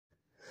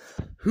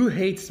Who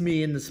hates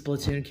me in the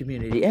Splatoon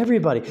community?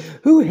 Everybody.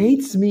 Who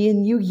hates me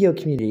in Yu-Gi-Oh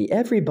community?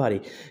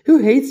 Everybody. Who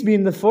hates me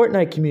in the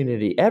Fortnite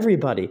community?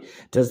 Everybody.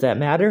 Does that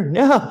matter?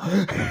 No.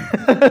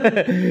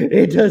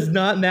 It does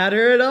not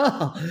matter at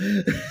all.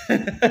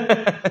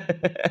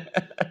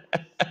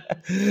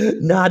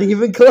 Not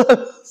even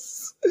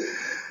close.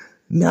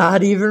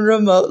 Not even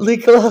remotely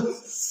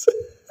close.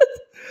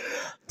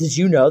 Did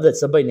you know that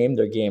somebody named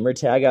their gamer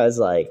tag? I was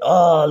like,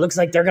 oh, looks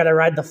like they're going to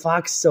ride the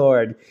fox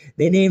sword.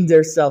 They named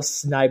themselves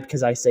Sniped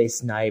because I say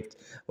sniped.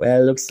 Well,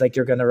 it looks like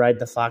you're going to ride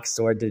the fox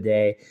sword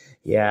today.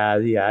 Yeah,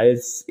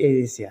 it's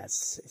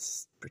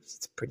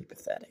pretty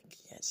pathetic.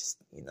 Yeah, it's just,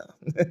 you know,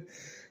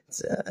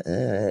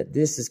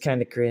 this is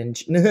kind of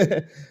cringe.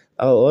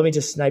 Oh, let me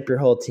just snipe your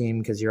whole team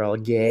because you're all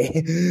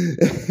gay.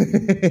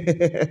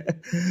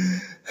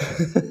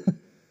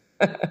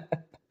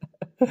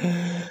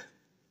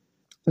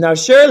 Now,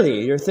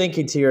 surely you're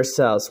thinking to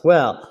yourselves,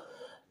 well,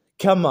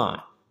 come on.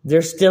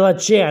 There's still a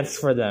chance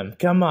for them.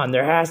 Come on,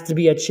 there has to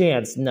be a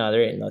chance. No,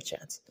 there ain't no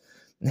chance.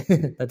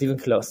 Not even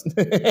close.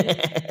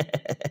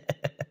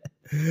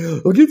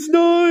 I'll get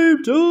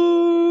sniped.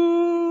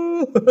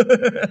 Oh!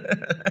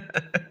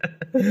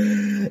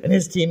 And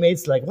his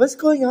teammates like, what's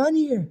going on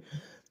here?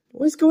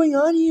 What's going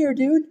on here,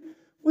 dude?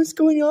 What's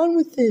going on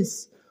with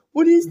this?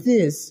 What is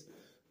this?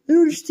 I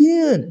don't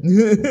understand.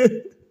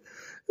 I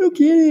don't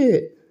get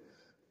it.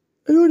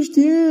 I don't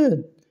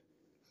understand.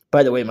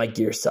 By the way, my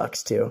gear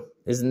sucks too.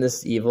 Isn't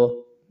this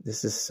evil?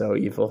 This is so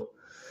evil.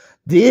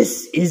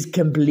 This is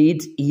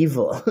complete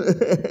evil.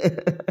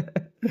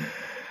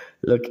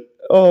 Look,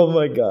 oh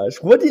my gosh.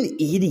 What an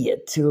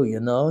idiot too, you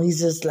know? He's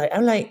just like,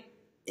 I'm like,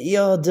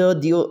 yo,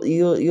 dude,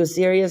 you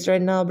serious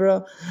right now,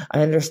 bro?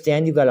 I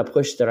understand you gotta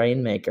push the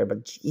Rainmaker,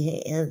 but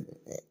yeah,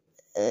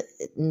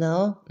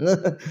 no.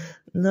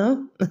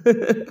 No.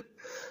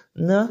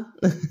 No.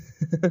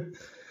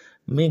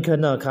 Minka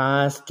no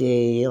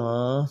Kaski,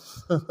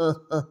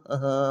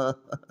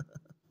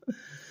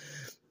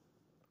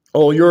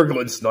 oh, you're a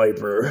good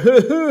sniper.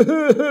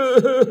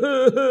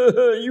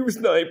 You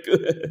sniped.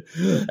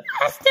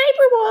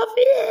 Sniperwolf.